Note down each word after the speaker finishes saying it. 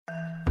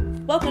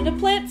Welcome to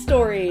Plant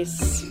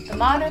Stories. The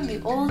modern,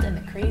 the old, and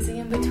the crazy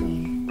in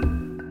between.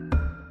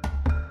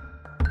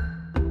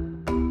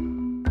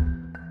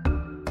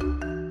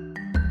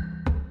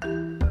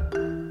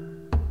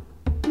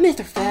 Myth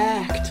or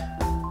fact?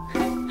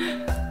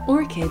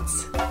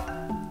 Orchids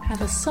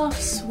have a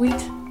soft,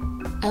 sweet,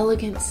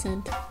 elegant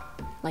scent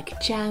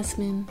like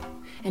jasmine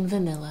and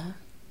vanilla.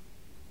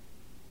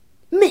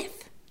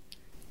 Myth.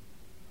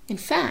 In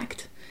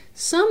fact,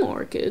 some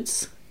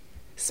orchids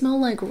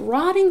smell like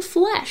rotting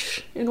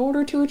flesh in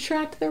order to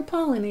attract their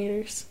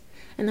pollinators,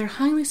 and they're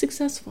highly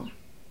successful.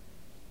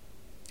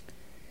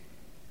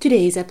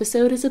 Today's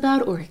episode is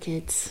about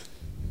orchids.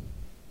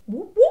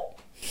 Whoop,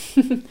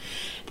 whoop.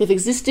 They've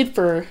existed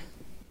for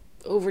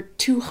over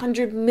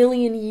 200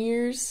 million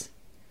years,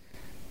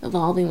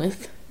 evolving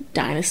with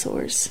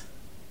dinosaurs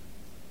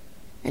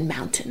and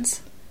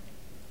mountains.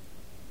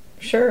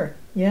 Sure.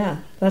 Yeah,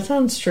 that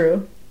sounds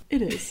true.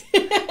 It is.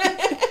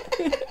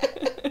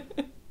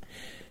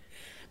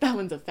 That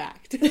one's a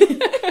fact.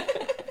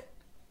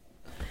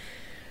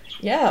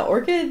 Yeah,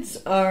 orchids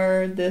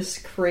are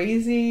this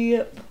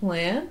crazy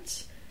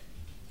plant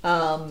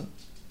that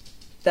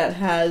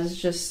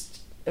has just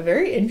a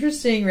very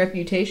interesting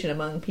reputation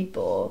among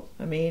people.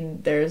 I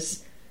mean,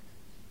 there's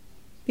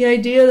the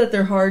idea that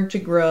they're hard to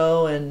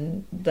grow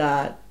and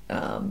that,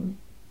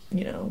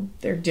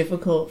 they're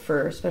difficult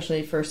for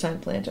especially first-time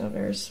plant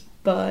owners.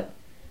 But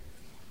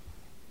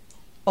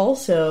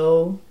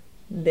also,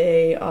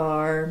 they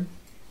are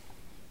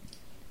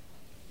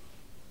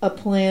a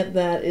plant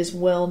that is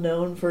well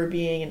known for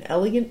being an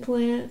elegant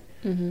plant,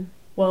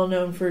 well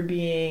known for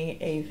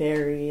being a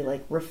very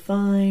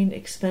refined,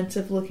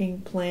 expensive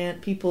looking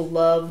plant. People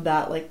love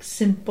that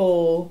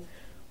simple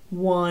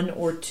 1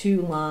 or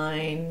 2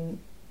 line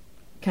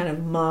kind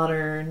of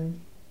modern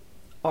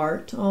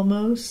art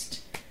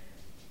almost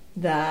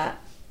that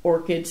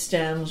orchid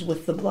stems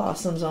with the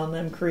blossoms on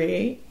them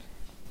create.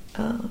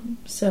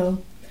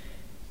 So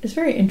it's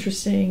very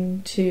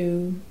interesting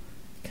to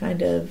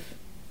kind of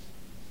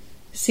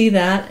see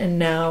that and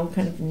now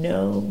kind of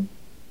know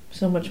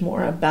so much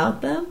more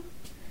about them.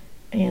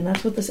 And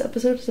that's what this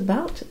episode is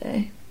about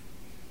today.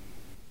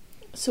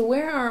 So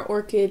where are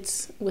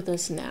orchids with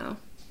us now?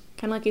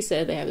 Kind of like you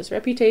said, they have this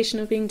reputation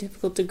of being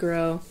difficult to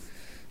grow.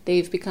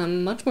 They've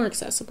become much more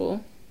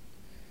accessible.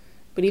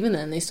 But even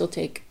then, they still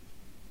take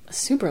a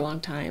super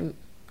long time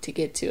to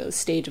get to a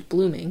stage of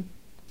blooming.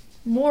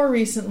 More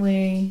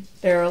recently,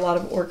 there are a lot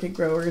of orchid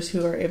growers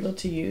who are able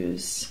to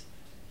use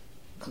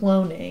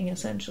cloning,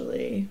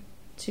 essentially,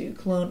 to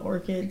clone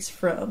orchids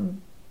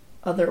from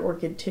other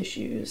orchid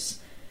tissues.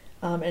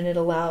 And it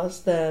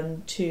allows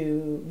them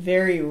to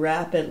very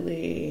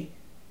rapidly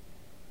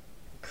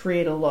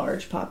create a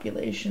large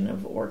population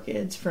of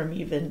orchids from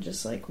even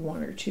just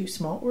 1 or 2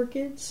 small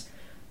orchids,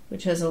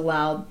 which has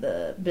allowed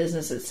the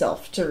business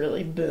itself to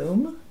really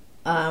boom.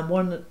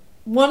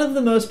 One of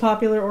the most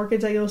popular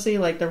orchids that you'll see,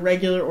 like the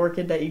regular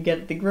orchid that you get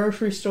at the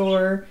grocery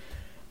store,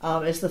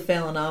 is the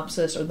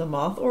Phalaenopsis or the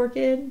moth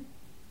orchid,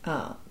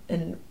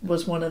 and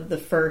was one of the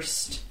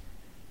first,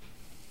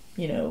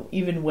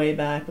 even way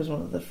back, was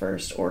one of the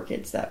first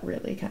orchids that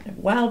really kind of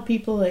wowed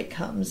people. It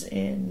comes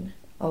in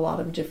a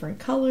lot of different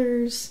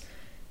colors.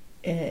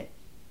 It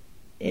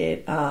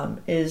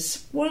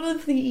is one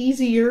of the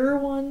easier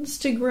ones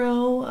to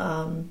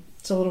grow.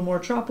 It's a little more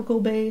tropical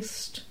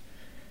based.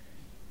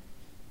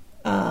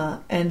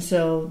 And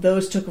so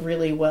those took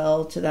really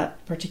well to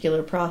that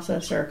particular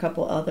process. There are a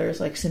couple others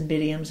like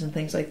Cymbidiums and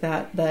things like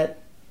that that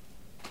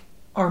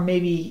are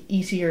maybe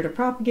easier to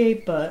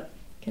propagate but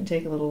can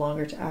take a little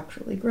longer to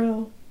actually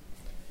grow.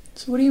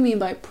 So what do you mean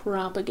by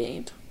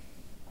propagate?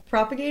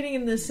 Propagating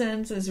in this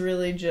sense is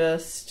really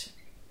just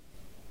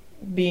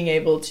being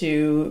able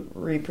to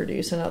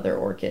reproduce another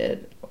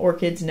orchid.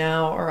 Orchids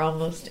now are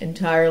almost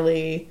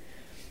entirely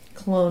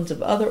clones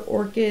of other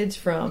orchids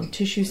from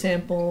tissue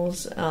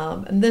samples,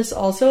 and this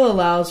also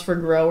allows for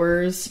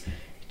growers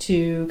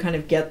to kind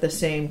of get the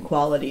same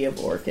quality of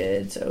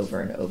orchids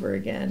over and over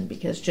again,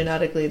 because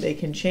genetically they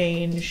can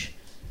change,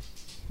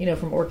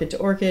 from orchid to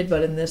orchid,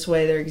 but in this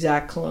way they're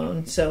exact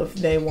clones. So if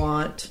they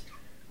want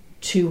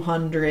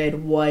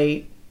 200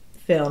 white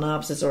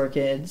Phalaenopsis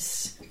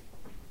orchids,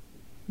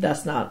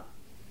 that's not,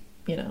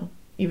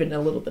 even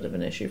a little bit of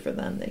an issue for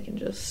them. They can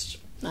just...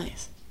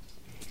 Nice.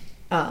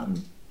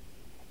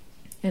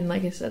 And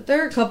like I said,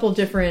 there are a couple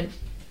different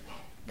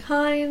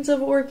kinds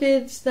of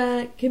orchids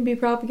that can be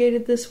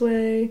propagated this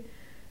way.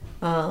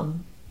 Or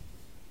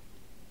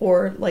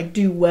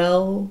do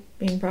well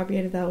being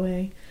propagated that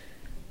way.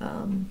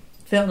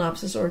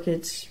 Phalaenopsis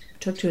orchids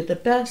took to it the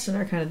best and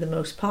are kind of the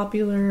most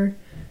popular.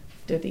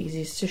 They're the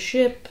easiest to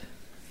ship.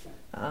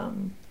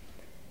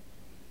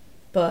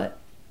 But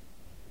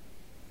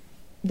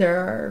there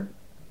are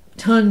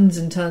tons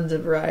and tons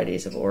of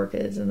varieties of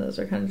orchids, and those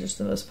are kind of just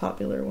the most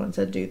popular ones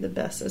that do the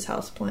best as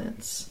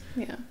houseplants.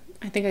 Yeah.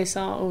 I think I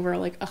saw over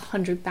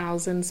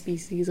 100,000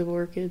 species of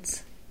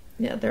orchids.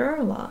 Yeah, there are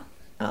a lot.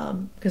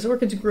 Because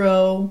orchids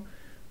grow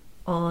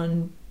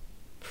on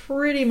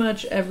pretty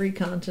much every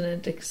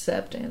continent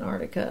except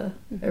Antarctica.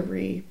 Mm-hmm.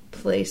 Every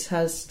place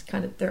has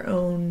kind of their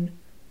own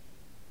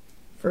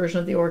version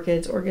of the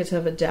orchids. Orchids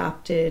have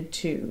adapted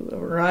to a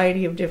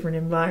variety of different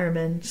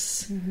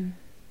environments. Mm-hmm.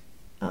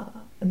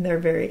 And they're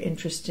very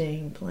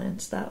interesting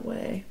plants that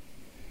way.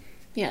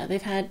 Yeah,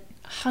 they've had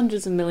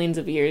hundreds of millions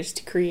of years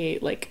to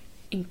create, like,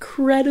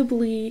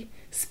 incredibly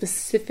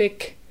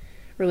specific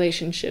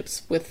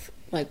relationships with,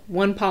 like,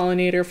 one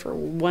pollinator for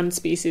one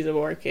species of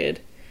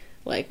orchid.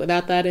 Like,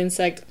 without that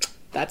insect,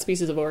 that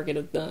species of orchid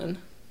is done.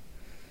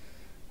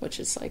 Which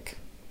is, like,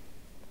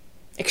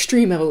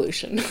 extreme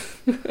evolution.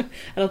 I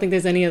don't think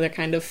there's any other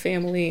kind of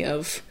family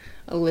of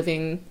a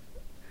living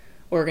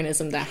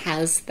organism that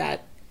has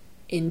that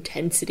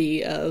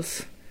intensity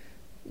of,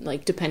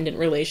 like, dependent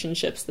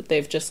relationships, that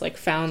they've just, like,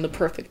 found the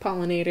perfect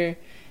pollinator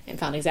and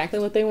found exactly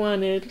what they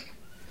wanted.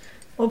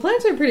 Well,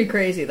 plants are pretty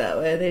crazy that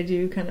way. They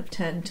do kind of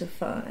tend to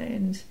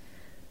find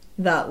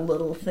that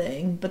little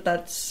thing, but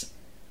that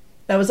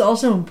was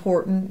also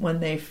important when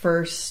they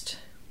first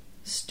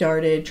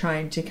started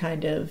trying to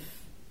kind of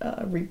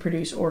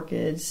reproduce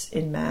orchids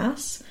in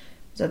mass,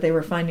 so that they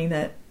were finding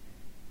that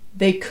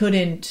they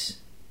couldn't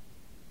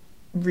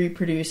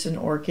reproduce an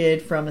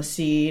orchid from a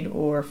seed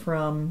or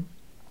from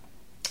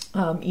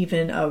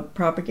even a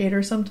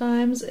propagator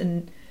sometimes.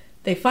 And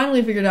they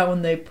finally figured out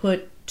when they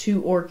put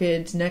two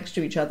orchids next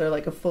to each other,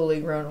 like a fully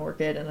grown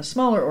orchid and a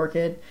smaller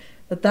orchid,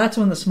 that's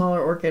when the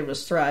smaller orchid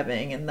was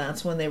thriving, and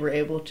that's when they were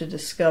able to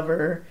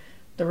discover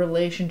the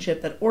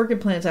relationship that orchid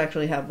plants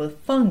actually have with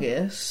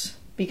fungus,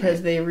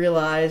 because they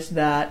realized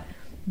that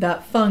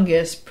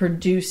fungus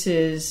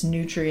produces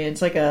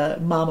nutrients like a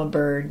mama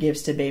bird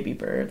gives to baby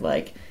bird.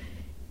 Like,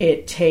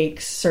 it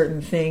takes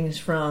certain things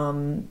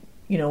from,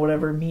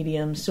 whatever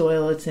medium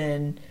soil it's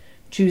in,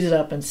 chews it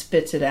up and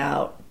spits it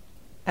out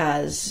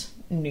as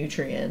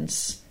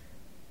nutrients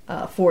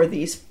for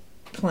these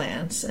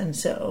plants. And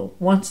so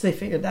once they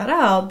figured that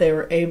out, they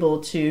were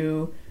able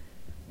to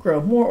grow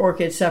more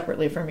orchids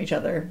separately from each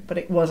other, but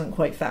it wasn't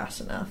quite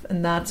fast enough.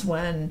 And that's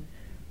when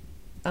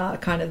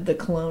kind of the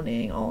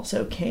cloning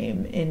also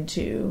came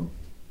into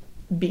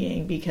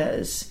being,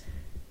 because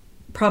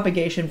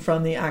propagation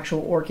from the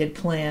actual orchid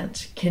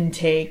plant can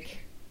take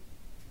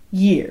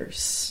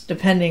years,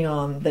 depending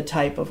on the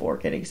type of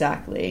orchid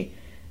exactly.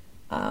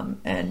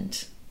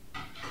 And,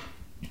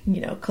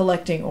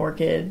 collecting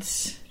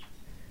orchids,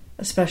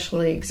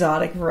 especially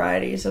exotic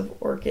varieties of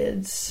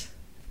orchids,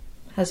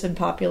 has been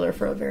popular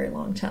for a very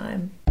long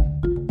time.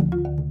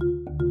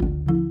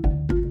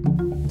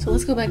 So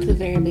let's go back to the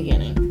very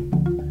beginning.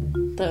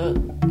 The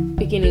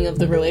beginning of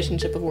the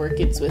relationship of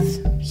orchids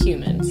with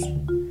humans.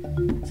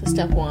 So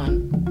step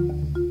one,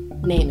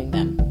 naming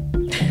them.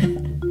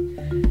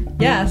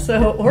 Yeah,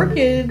 so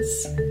orchids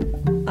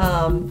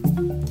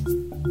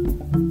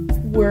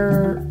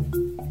were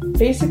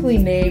basically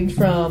named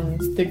from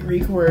the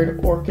Greek word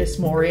orchis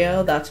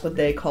morio. That's what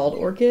they called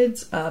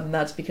orchids.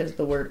 That's because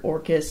the word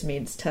orchis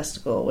means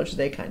testicle, which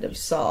they kind of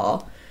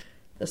saw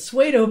the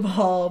suedo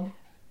bulb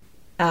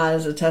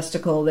as a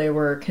testicle. They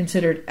were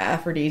considered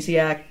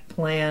aphrodisiac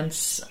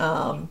plants.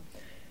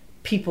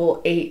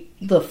 People ate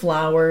the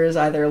flowers,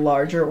 either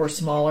larger or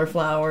smaller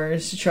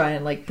flowers, to try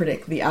and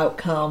predict the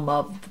outcome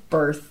of the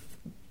birth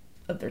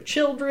of their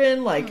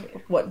children,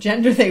 what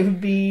gender they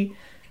would be.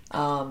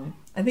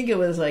 I think it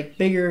was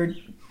bigger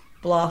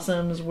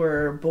blossoms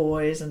were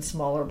boys and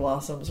smaller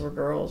blossoms were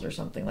girls, or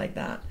something like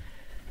that.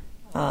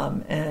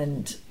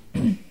 And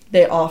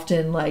they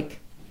often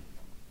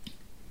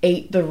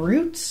ate the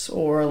roots,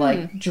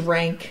 or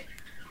drank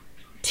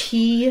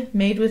tea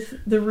made with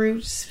the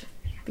roots,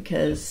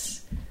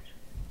 because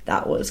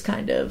that was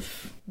kind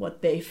of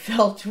what they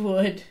felt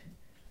would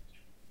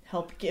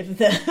help give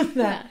them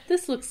that.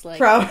 This looks like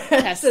prowess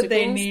testicles. That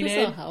they needed. This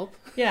will help.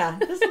 Yeah,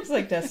 this looks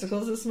like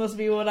testicles. This must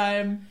be what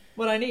I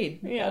need.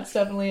 Yeah, that's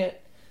definitely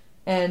it.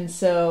 And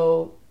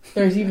so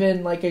there's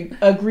even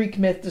a Greek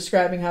myth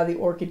describing how the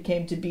orchid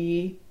came to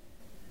be,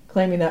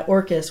 claiming that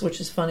Orchis, which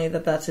is funny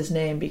that that's his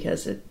name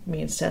because it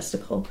means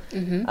testicle.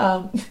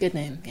 Mm-hmm. Good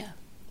name, yeah.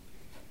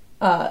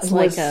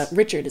 It's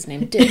Richard is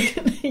named Dick.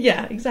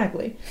 Yeah,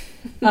 exactly.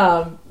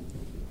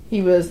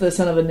 He was the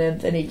son of a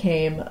nymph, and he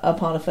came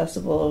upon a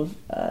festival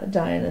of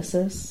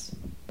Dionysus,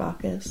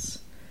 Bacchus.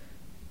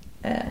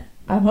 I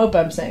hope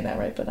I'm saying that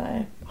right, but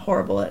I'm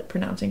horrible at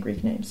pronouncing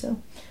Greek names. So,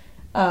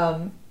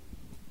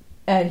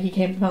 and he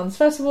came upon this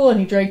festival, and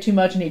he drank too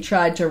much, and he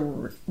tried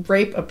to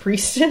rape a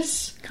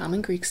priestess.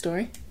 Common Greek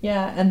story.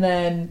 Yeah, and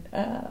then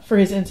for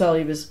his insult,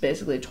 he was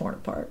basically torn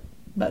apart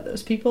by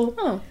those people.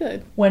 Oh,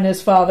 good. When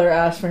his father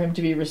asked for him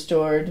to be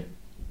restored,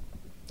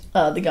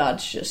 the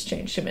gods just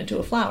changed him into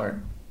a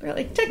flower. They're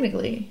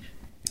technically,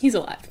 he's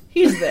alive.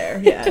 He's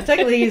there. Yeah,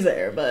 technically he's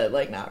there, but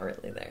not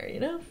really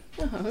there,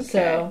 Oh, okay.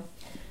 So,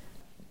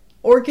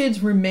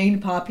 orchids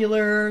remained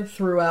popular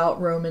throughout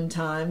Roman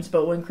times,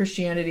 but when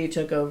Christianity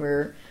took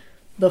over,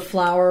 the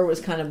flower was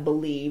kind of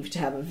believed to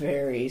have a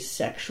very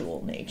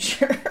sexual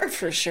nature.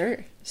 For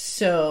sure.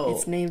 So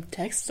it's named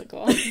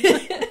testicle.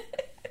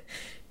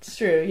 It's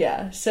true,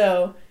 yeah.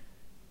 So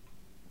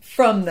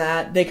from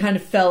that, they kind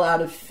of fell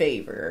out of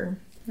favor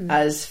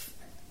as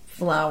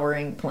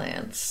flowering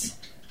plants.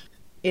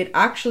 It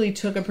actually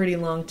took a pretty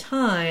long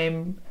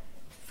time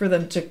for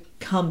them to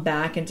come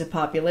back into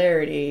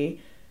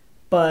popularity,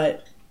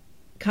 but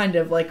kind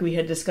of like we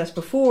had discussed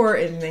before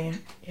in the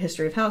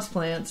history of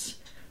houseplants,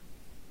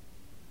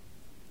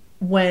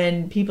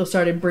 when people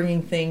started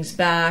bringing things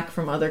back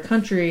from other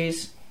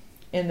countries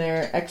in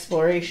their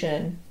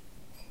exploration,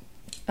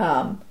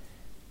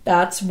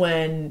 that's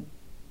when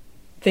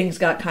things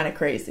got kind of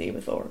crazy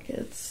with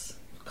orchids.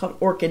 It's called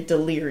orchid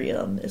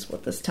delirium is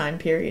what this time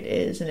period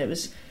is, and it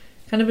was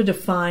kind of a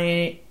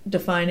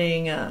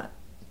defining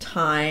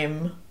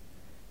time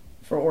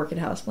for orchid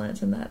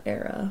houseplants in that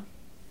era.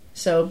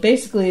 So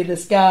basically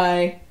this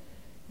guy,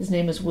 his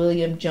name is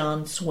William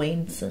John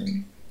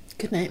Swainson.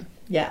 Good name.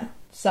 Yeah,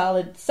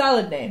 solid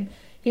name.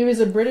 He was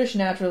a British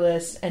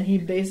naturalist, and he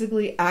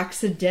basically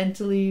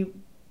accidentally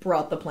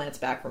brought the plants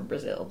back from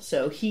Brazil.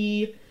 So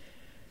he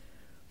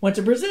went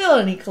to Brazil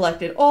and he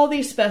collected all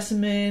these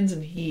specimens,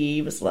 and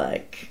he was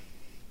like,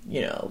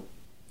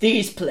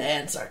 these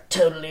plants are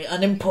totally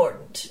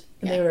unimportant.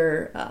 And they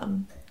were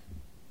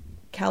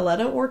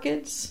Caleta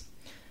orchids.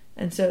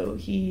 And so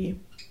he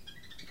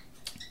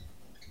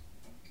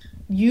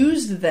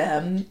used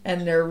them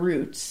and their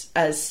roots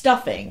as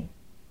stuffing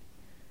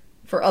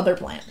for other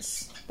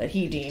plants that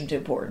he deemed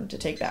important to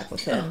take back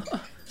with him.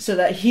 So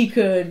that he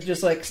could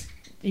just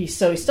he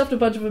stuffed a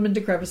bunch of them into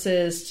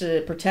crevices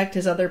to protect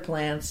his other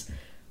plants,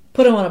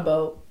 put them on a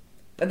boat.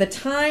 By the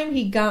time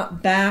he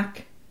got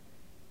back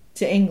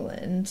to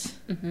England,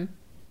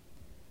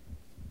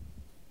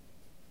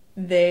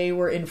 they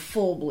were in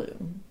full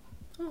bloom.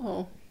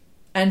 Oh.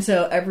 And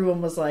so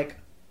everyone was like,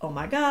 oh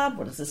my god,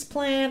 what is this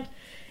plant?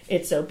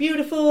 It's so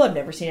beautiful. I've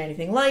never seen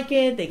anything like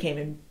it.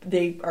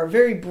 They are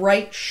very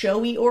bright,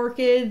 showy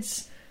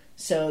orchids.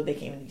 So they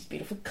came in these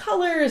beautiful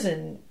colors,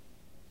 and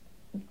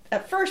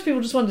at first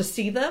people just wanted to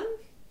see them,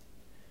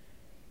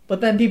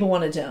 but then people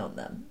wanted to own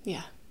them.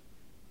 Yeah.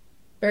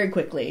 Very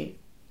quickly,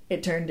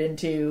 it turned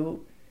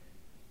into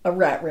a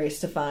rat race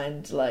to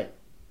find,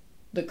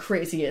 the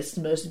craziest,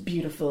 most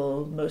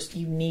beautiful, most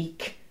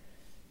unique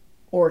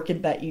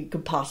orchid that you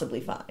could possibly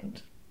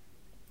find.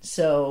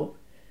 So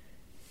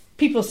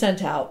people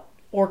sent out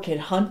orchid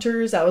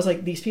hunters. That was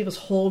these people's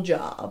whole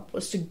job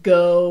was to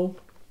go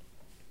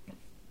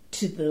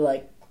to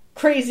the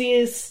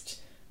craziest,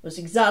 most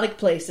exotic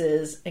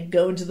places and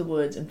go into the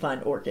woods and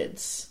find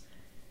orchids.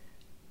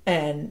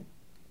 And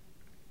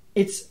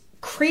it's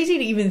crazy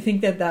to even think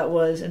that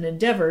was an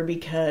endeavor,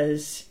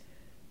 because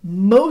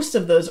most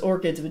of those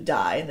orchids would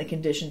die in the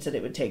conditions that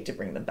it would take to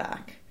bring them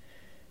back.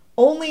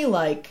 Only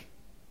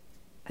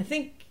I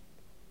think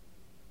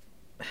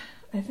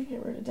I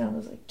wrote it down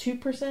as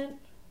 2%,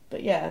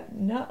 but yeah,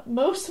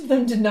 most of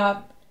them did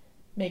not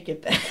make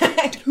it back.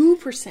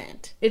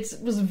 2%. It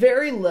was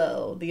very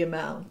low, the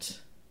amount.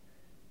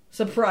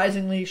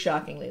 Surprisingly,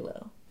 shockingly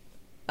low.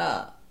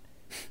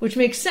 Which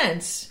makes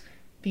sense,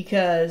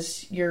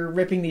 because you're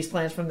ripping these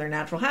plants from their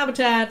natural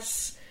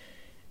habitats,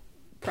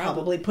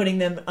 probably putting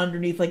them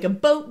underneath a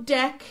boat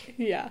deck.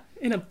 Yeah,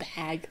 in a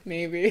bag,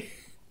 maybe.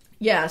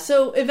 Yeah,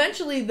 so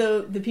eventually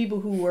the people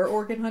who were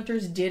orchid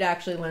hunters did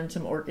actually learn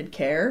some orchid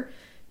care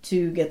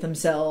to get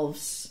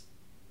themselves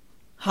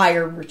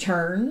higher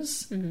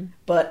returns. Mm-hmm.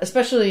 But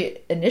especially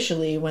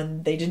initially,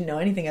 when they didn't know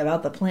anything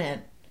about the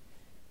plant,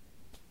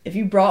 if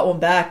you brought one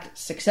back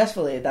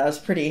successfully, that was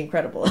pretty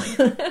incredible.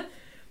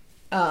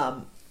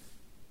 And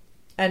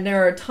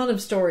there are a ton of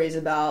stories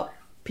about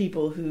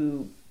people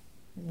who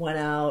went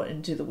out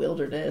into the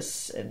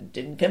wilderness and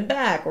didn't come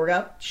back, or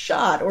got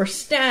shot or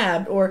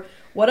stabbed or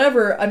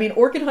whatever. I mean,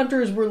 orchid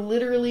hunters were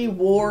literally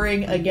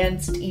warring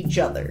against each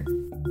other.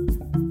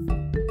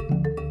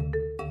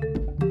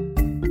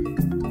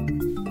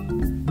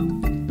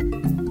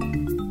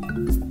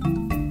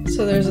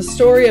 So there's a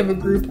story of a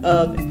group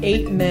of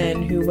 8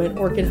 men who went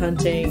orchid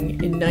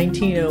hunting in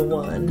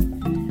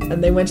 1901,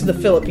 and they went to the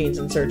Philippines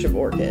in search of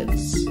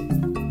orchids.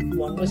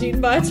 One was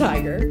eaten by a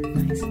tiger.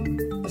 Nice.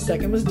 The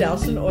second was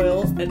doused in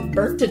oil and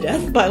burnt to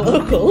death by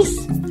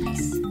locals.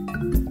 Nice.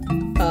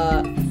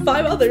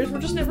 5 others were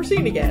just never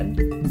seen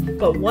again.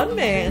 But one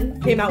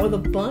man came out with a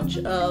bunch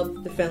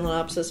of the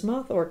Phalaenopsis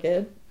moth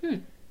orchid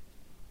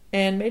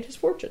and made his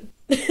fortune.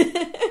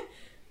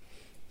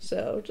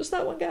 So, just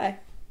that one guy.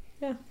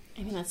 Yeah.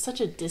 I mean, that's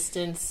such a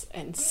distance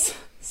and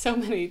so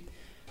many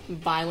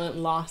violent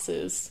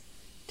losses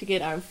to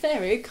get our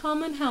very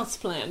common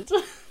houseplant.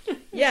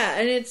 Yeah,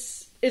 and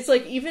it's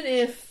even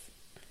if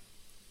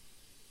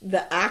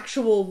the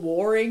actual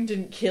warring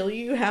didn't kill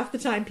you, half the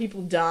time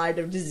people died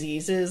of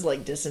diseases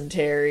like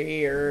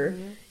dysentery or,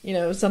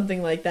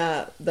 something like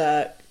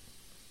that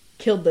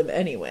killed them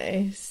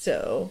anyway.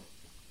 So,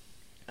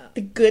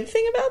 the good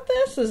thing about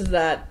this is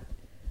that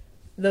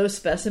those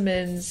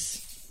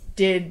specimens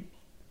did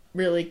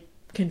really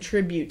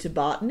contribute to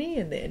botany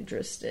and the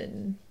interest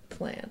in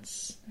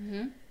plants.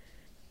 Mm-hmm.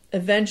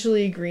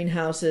 Eventually,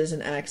 greenhouses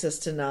and access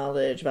to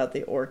knowledge about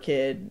the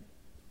orchid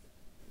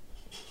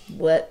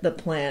let the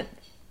plant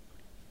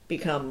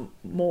become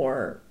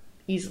more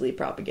easily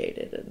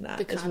propagated, and that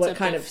The is what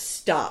kind concept of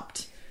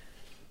stopped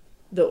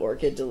the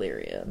orchid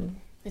delirium.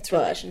 Its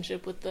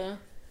relationship with the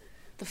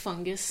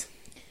fungus.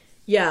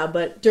 Yeah,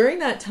 but during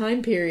that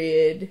time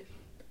period,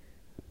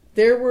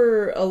 there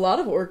were a lot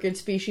of orchid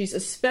species,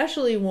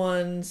 especially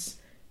ones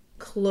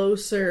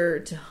closer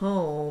to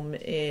home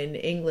in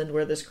England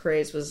where this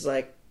craze was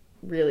like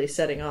really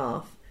setting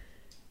off,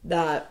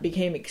 that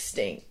became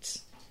extinct.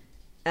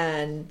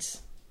 And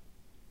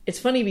it's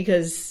funny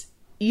because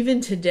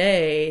even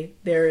today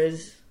there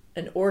is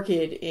an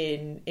orchid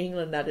in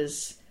England that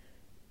is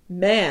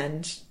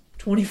manned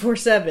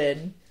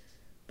 24/7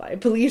 by a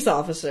police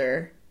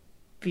officer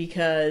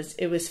because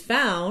it was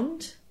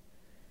found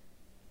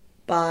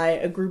by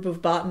a group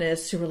of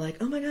botanists who were like,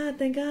 oh my god,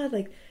 thank god,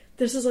 like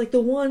this is like the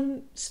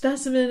one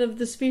specimen of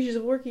the species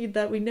of orchid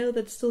that we know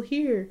that's still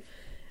here.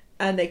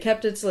 And they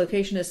kept its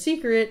location a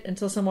secret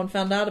until someone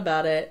found out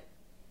about it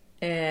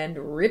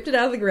and ripped it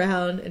out of the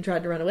ground and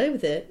tried to run away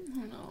with it.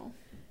 Oh no.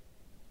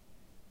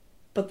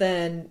 But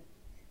then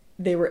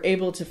they were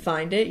able to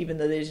find it, even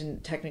though they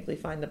didn't technically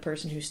find the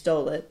person who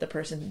stole it. The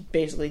person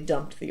basically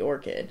dumped the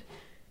orchid.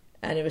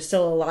 And it was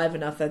still alive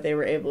enough that they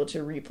were able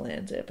to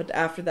replant it. But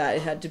after that,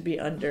 it had to be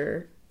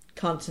under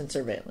constant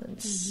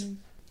surveillance.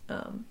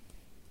 Mm-hmm.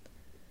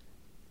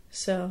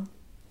 So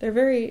they're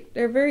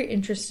very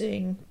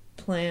interesting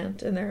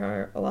plant, and there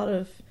are a lot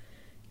of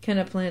kind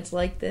of plants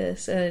like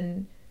this.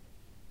 And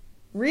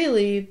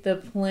really, the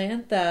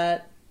plant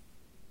that,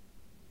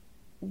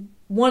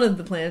 one of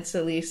the plants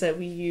at least that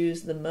we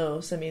use the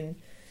most, I mean,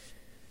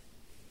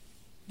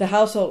 the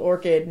household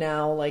orchid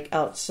now like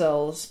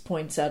outsells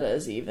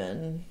poinsettias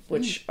even,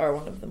 which are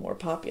one of the more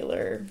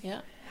popular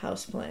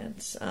house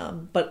plants.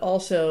 But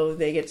also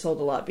they get sold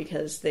a lot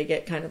because they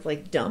get kind of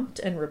like dumped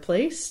and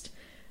replaced.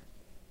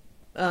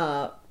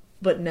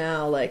 But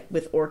now, like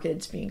with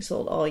orchids being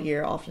sold all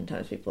year,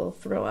 oftentimes people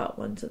throw out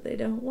ones that they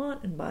don't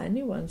want and buy a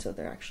new one. So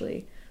they're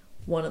actually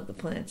one of the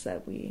plants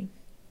that we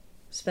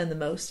spend the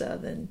most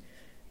of. And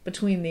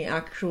between the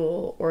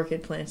actual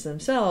orchid plants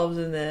themselves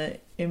and the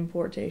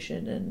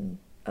importation and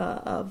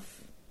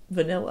of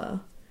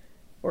vanilla,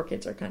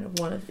 orchids are kind of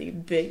one of the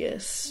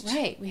biggest.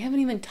 Right. We haven't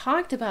even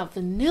talked about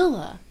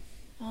vanilla.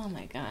 Oh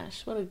my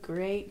gosh, what a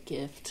great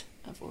gift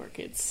of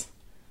orchids.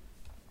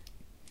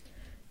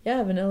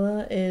 Yeah,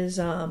 vanilla is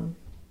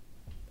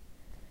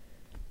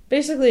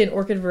basically an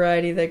orchid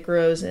variety that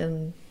grows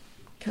in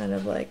kind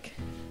of like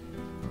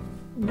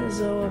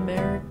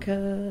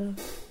Mesoamerica,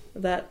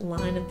 that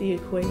line of the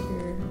equator.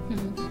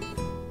 Mm-hmm.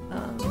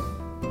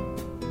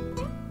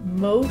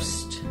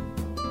 Most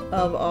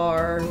of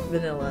our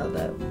vanilla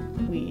that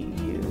we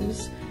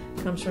use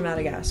comes from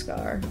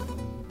Madagascar,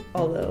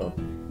 although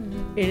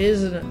it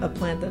is a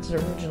plant that's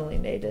originally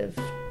native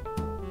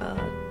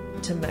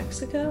to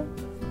Mexico.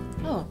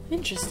 Oh,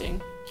 interesting.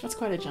 That's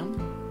quite a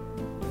jump.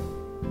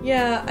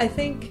 Yeah, I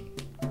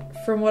think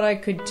from what I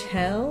could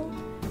tell,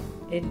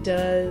 it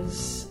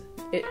does.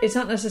 It's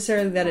not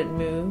necessarily that it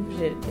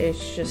moved.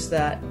 It's just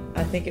that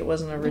I think it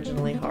wasn't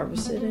originally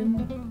harvested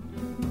in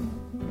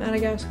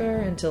Madagascar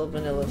until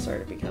vanilla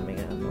started becoming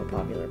a more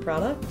popular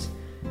product.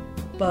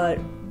 But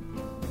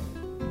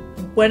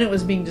when it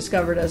was being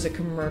discovered as a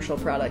commercial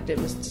product, it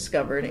was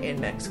discovered in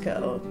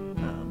Mexico.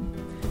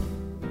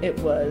 It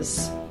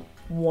was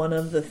one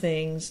of the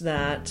things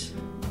that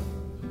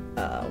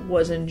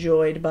was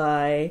enjoyed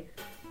by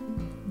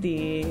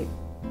the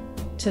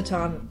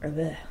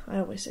I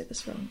always say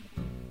this wrong.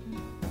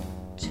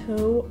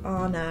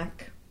 Tohono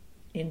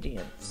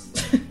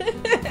Indians.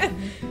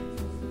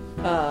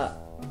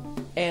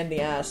 And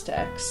the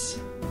Aztecs.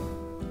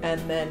 And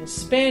then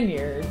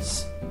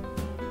Spaniards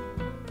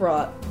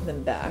brought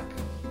them back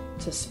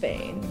to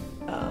Spain.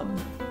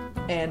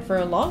 And for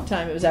a long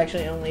time, it was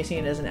actually only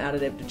seen as an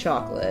additive to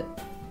chocolate.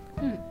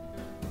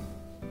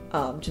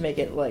 To make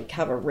it like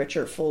have a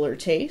richer, fuller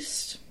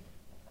taste.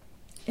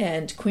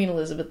 And Queen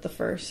Elizabeth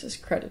I is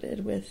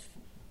credited with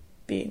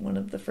being one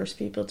of the first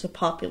people to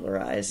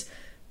popularize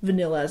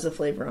vanilla as a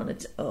flavor on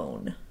its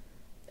own.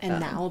 And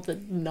now the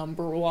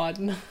number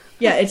one.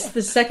 Yeah, it's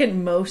the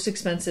second most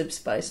expensive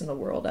spice in the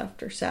world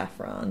after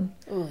saffron.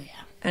 Oh,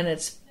 yeah. And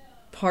it's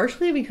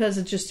partially because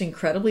it's just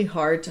incredibly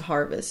hard to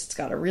harvest. It's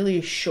got a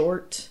really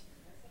short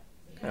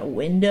kind of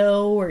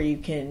window where you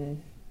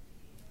can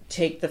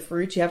take the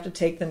fruits. You have to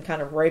take them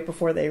kind of right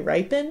before they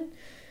ripen.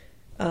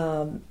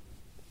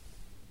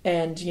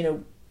 And, you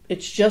know,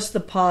 it's just the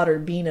pod or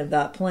bean of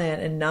that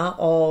plant, and not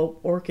all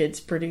orchids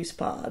produce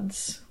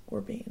pods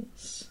or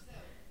beans.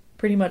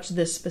 Pretty much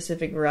this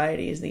specific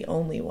variety is the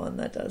only one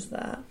that does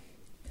that.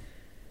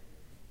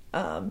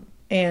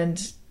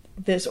 And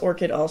this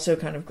orchid also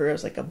kind of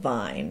grows like a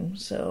vine,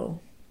 so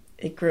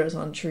it grows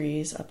on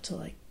trees up to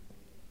like,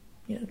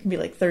 you know, it can be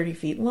like 30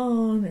 feet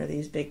long. They're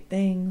these big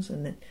things,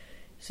 and then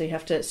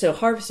so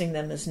harvesting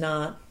them is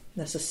not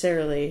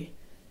necessarily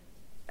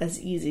as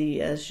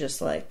easy as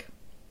just like,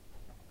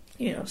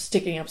 you know,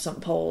 sticking up some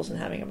poles and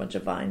having a bunch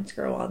of vines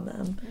grow on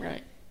them.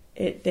 Right.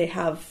 They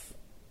have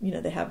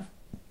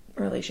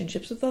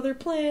relationships with other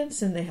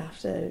plants, and they have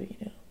to, you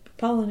know, be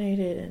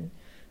pollinated and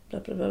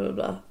blah blah blah blah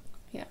blah.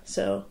 Yeah.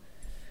 So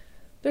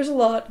there's a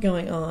lot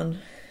going on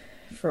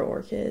for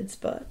orchids,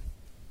 but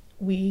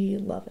we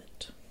love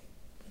it.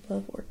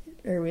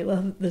 We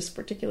love this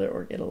particular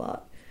orchid a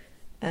lot.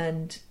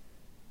 And,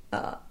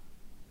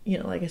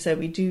 like I said,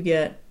 we do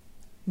get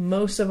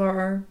most of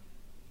our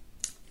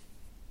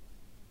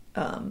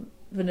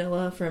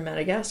vanilla from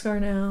Madagascar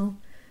now.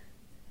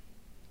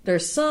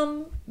 There's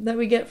some that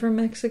we get from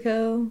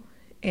Mexico,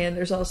 and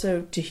there's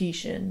also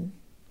Tahitian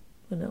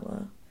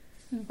vanilla,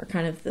 are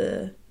kind of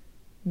the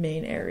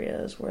main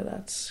areas where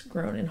that's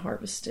grown and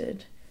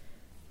harvested.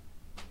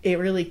 It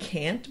really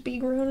can't be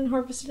grown and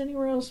harvested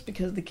anywhere else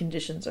because the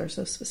conditions are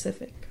so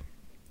specific.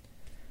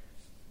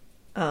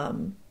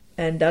 And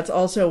that's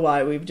also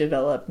why we've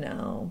developed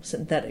now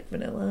synthetic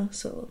vanilla.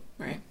 So,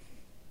 right.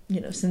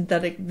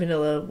 Synthetic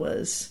vanilla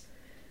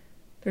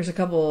there's a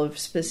couple of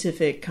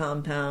specific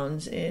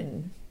compounds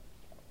in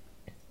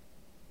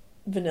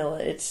vanilla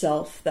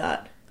itself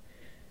that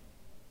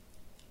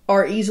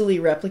are easily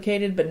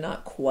replicated, but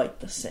not quite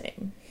the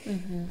same.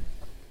 Mm-hmm.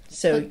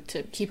 So but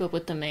to keep up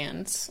with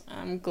demands,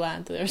 I'm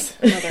glad there's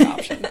another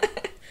option.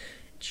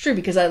 It's true,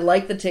 because I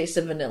like the taste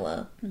of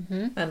vanilla.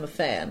 Mm-hmm. I'm a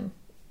fan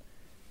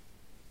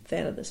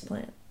of this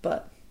plant,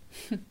 but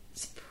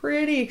it's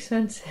pretty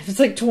expensive. It's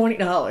like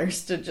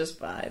 $20 to just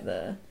buy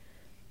the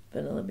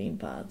vanilla bean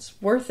pods.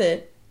 Worth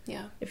it,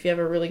 yeah, if you have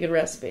a really good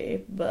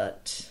recipe,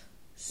 but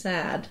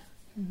sad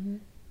mm-hmm.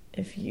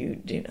 if you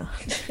do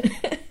not.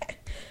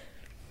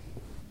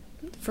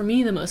 For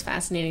me, the most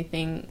fascinating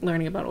thing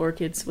learning about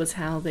orchids was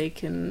how they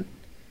can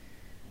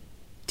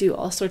do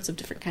all sorts of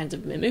different kinds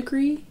of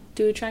mimicry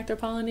to attract their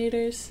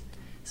pollinators.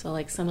 So,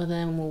 like, some of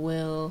them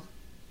will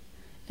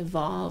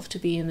evolve to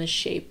be in the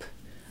shape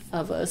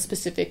of a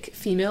specific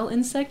female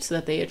insect so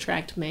that they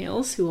attract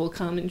males who will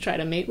come and try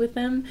to mate with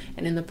them,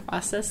 and in the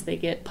process they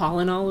get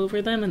pollen all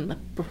over them in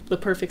the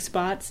perfect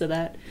spot so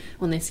that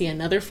when they see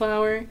another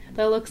flower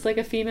that looks like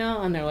a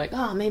female and they're like,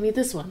 oh, maybe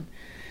this one,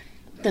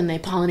 then they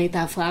pollinate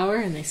that flower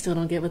and they still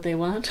don't get what they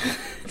want.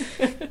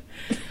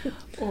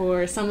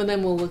 Or some of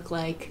them will look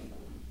like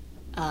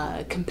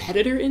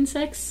competitor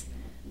insects,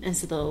 and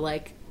so they'll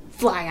like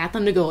fly at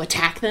them to go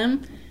attack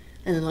them,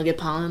 and then they'll get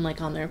pollen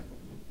like on their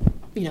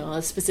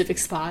a specific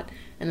spot,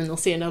 and then they'll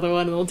see another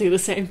one and they'll do the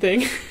same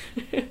thing.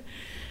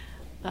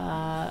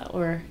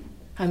 Or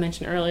I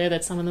mentioned earlier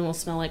that some of them will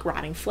smell like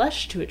rotting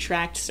flesh to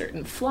attract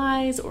certain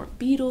flies or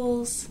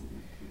beetles.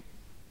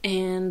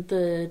 And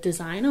the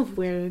design of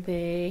where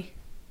they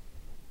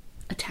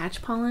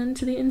attach pollen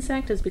to the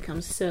insect has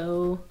become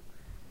so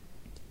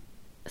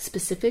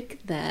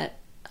specific that,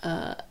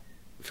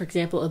 for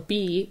example, a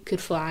bee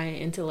could fly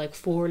into like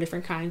 4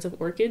 different kinds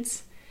of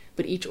orchids,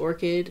 but each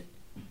orchid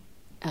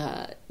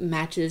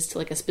matches to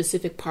like a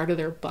specific part of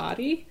their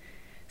body.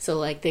 So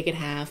like they could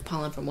have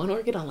pollen from one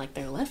orchid on like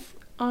their left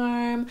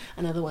arm,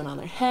 another one on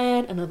their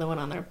head, another one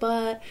on their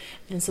butt.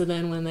 And so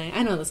then when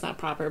I know that's not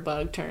proper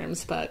bug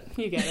terms, but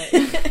you get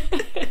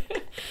it.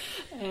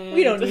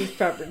 We don't need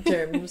proper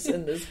terms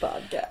in this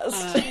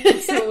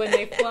podcast. So when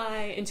they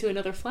fly into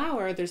another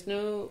flower, there's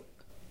no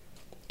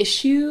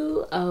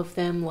issue of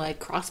them like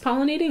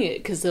cross-pollinating it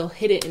because they'll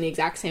hit it in the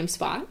exact same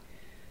spot,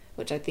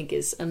 which I think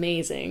is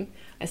amazing.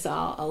 I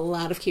saw a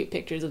lot of cute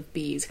pictures of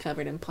bees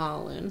covered in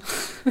pollen.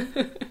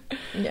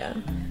 Yeah.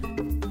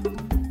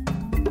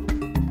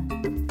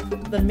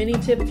 The mini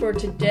tip for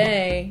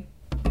today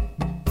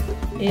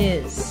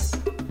is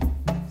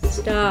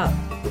stop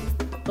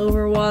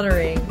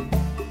overwatering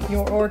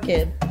your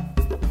orchid.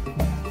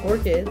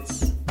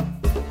 Orchids,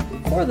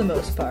 for the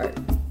most part,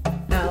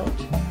 out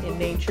in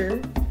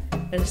nature,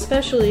 and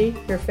especially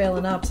your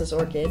Phalaenopsis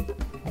orchid,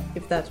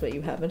 if that's what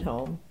you have at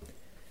home,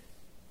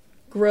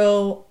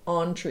 grow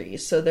on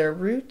trees. So their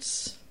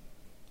roots,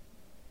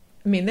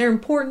 they're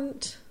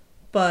important,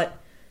 but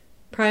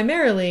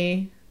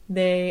primarily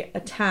they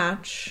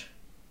attach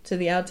to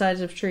the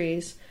outsides of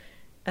trees,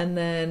 and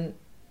then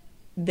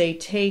they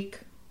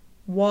take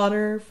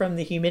water from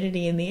the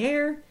humidity in the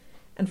air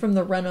and from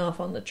the runoff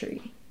on the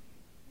tree.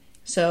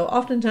 So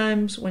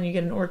oftentimes when you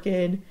get an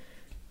orchid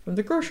from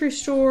the grocery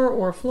store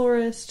or a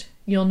florist,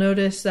 you'll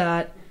notice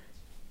that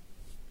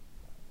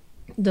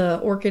the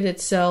orchid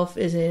itself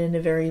is in a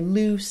very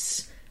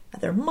loose,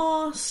 either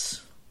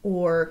moss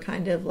or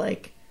kind of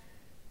like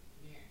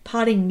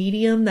potting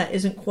medium that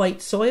isn't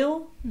quite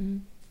soil. Mm-hmm.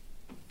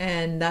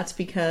 And that's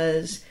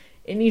because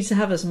it needs to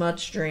have as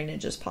much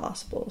drainage as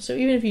possible. So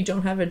even if you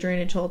don't have a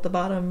drainage hole at the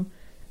bottom,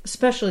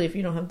 especially if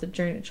you don't have the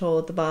drainage hole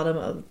at the bottom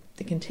of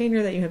the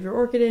container that you have your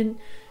orchid in,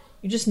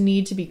 you just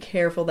need to be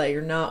careful that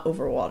you're not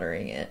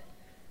overwatering it.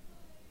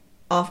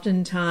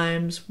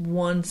 Oftentimes,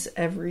 once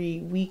every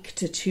week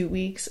to 2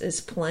 weeks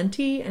is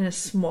plenty, and a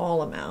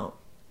small amount.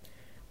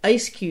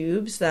 Ice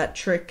cubes, that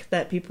trick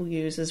that people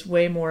use, is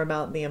way more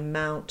about the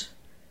amount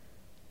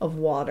of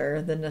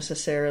water than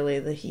necessarily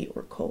the heat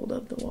or cold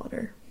of the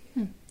water.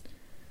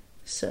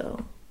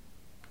 So,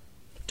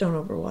 don't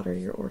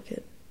overwater your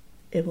orchid.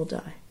 It will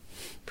die.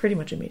 Pretty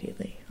much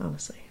immediately,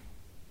 honestly.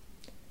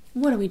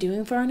 What are we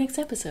doing for our next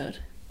episode?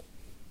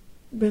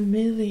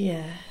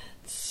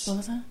 Bromeliads. What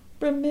was that?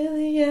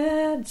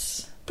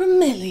 Bromeliads.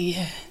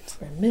 Bromeliads.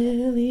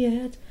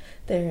 Bromeliads.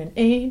 They're an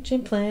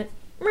ancient plant.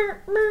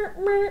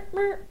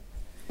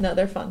 No,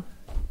 they're fun.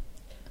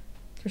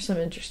 There's some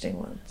interesting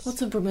ones.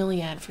 What's a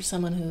bromeliad for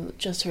someone who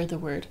just heard the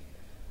word?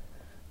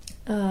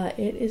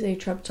 It is a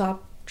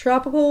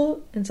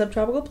tropical and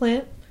subtropical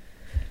plant.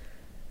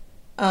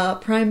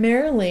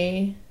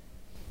 Primarily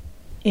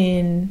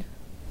in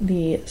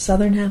the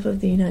southern half of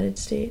the United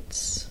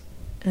States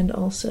and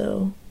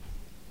also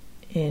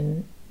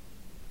in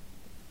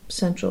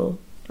Central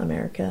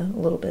America, a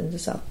little bit into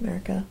South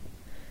America.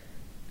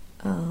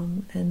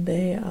 And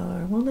they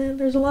are,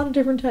 there's a lot of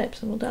different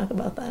types, and we'll talk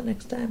about that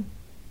next time.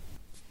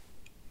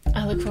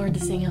 I look forward to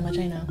seeing how much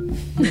I know.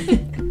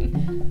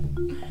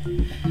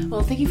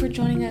 Well, thank you for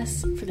joining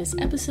us for this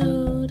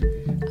episode.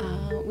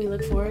 We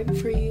look forward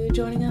for you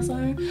joining us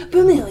on our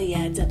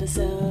Bromeliads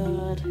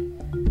episode.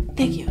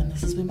 Thank you, and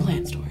this has been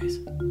Plant Stories.